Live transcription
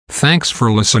Thanks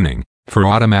for listening. For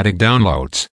automatic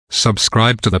downloads,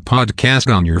 subscribe to the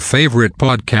podcast on your favorite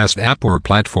podcast app or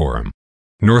platform.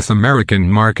 North American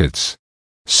markets.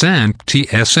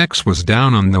 S&P/TSX was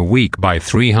down on the week by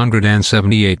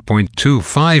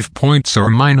 378.25 points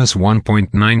or minus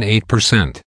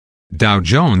 1.98%. Dow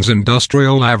Jones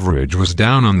Industrial Average was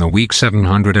down on the week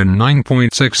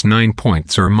 709.69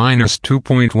 points or minus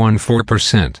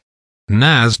 2.14%.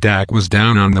 Nasdaq was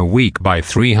down on the week by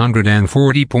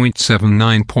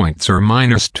 340.79 points or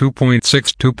minus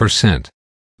 2.62%.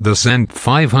 The S&P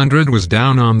 500 was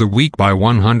down on the week by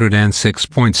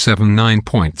 106.79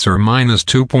 points or minus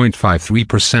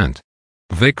 2.53%.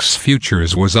 VIX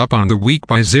Futures was up on the week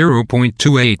by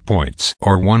 0.28 points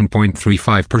or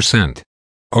 1.35%.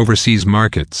 Overseas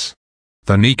markets.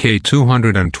 The Nikkei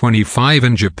 225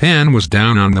 in Japan was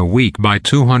down on the week by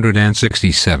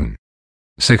 267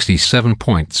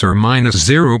 points or minus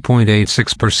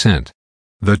 0.86%.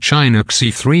 The China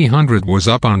CSI 300 was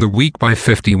up on the week by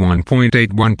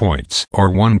 51.81 points or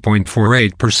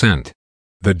 1.48%.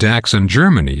 The DAX in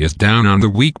Germany is down on the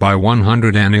week by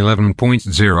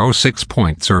 111.06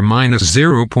 points or minus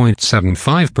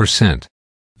 0.75%.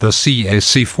 The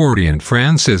CAC 40 in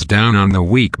France is down on the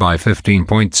week by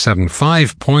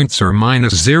 15.75 points or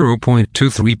minus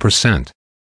 0.23%.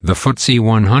 The FTSE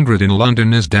 100 in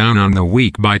London is down on the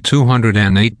week by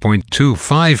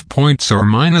 208.25 points or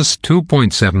minus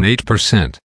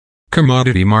 2.78%.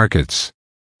 Commodity markets.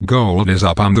 Gold is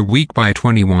up on the week by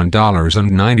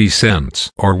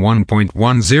 $21.90 or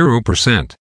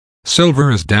 1.10%.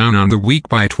 Silver is down on the week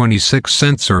by 26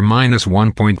 cents or minus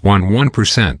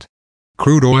 1.11%.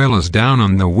 Crude oil is down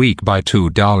on the week by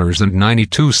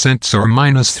 $2.92 or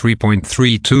minus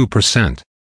 3.32%.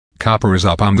 Copper is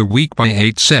up on the week by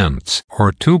 8 cents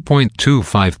or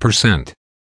 2.25%.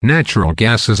 Natural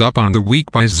gas is up on the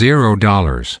week by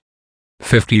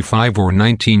 $0.55 or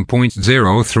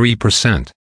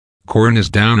 19.03%. Corn is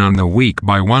down on the week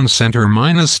by 1 cent or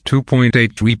minus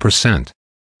 2.83%.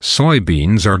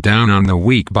 Soybeans are down on the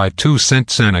week by 2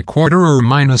 cents and a quarter or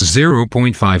minus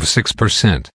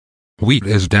 0.56%. Wheat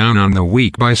is down on the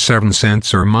week by 7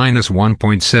 cents or minus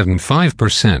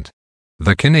 1.75%.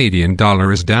 The Canadian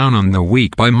dollar is down on the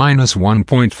week by minus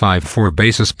 1.54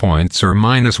 basis points or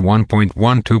minus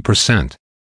 1.12%.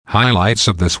 Highlights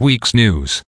of this week's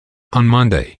news. On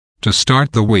Monday, to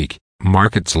start the week,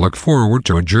 markets look forward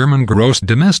to a German gross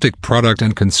domestic product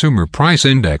and consumer price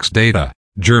index data,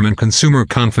 German consumer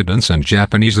confidence and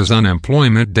Japanese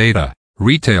unemployment data,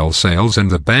 retail sales and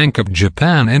the Bank of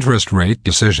Japan interest rate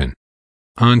decision.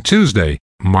 On Tuesday,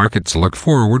 markets look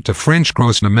forward to French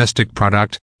gross domestic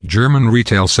product, German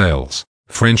retail sales,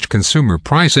 French consumer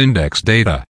price index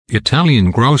data,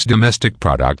 Italian gross domestic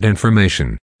product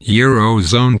information,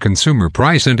 Eurozone consumer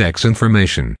price index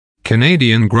information,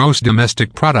 Canadian gross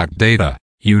domestic product data,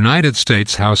 United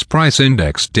States house price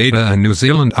index data and New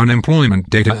Zealand unemployment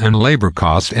data and labor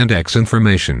cost index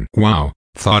information. Wow,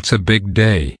 that's a big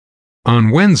day. On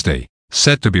Wednesday,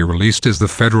 set to be released is the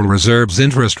Federal Reserve's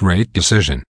interest rate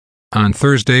decision. On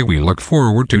Thursday we look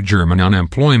forward to German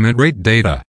unemployment rate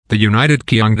data, the United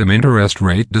Kingdom interest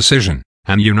rate decision,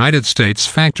 and United States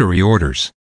factory orders.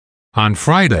 On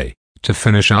Friday, to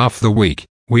finish off the week,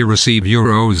 we receive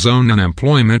Eurozone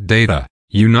unemployment data,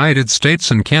 United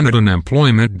States and Canada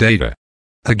unemployment data.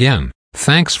 Again,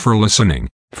 thanks for listening.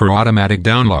 For automatic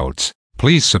downloads,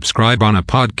 please subscribe on a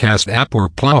podcast app or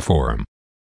platform.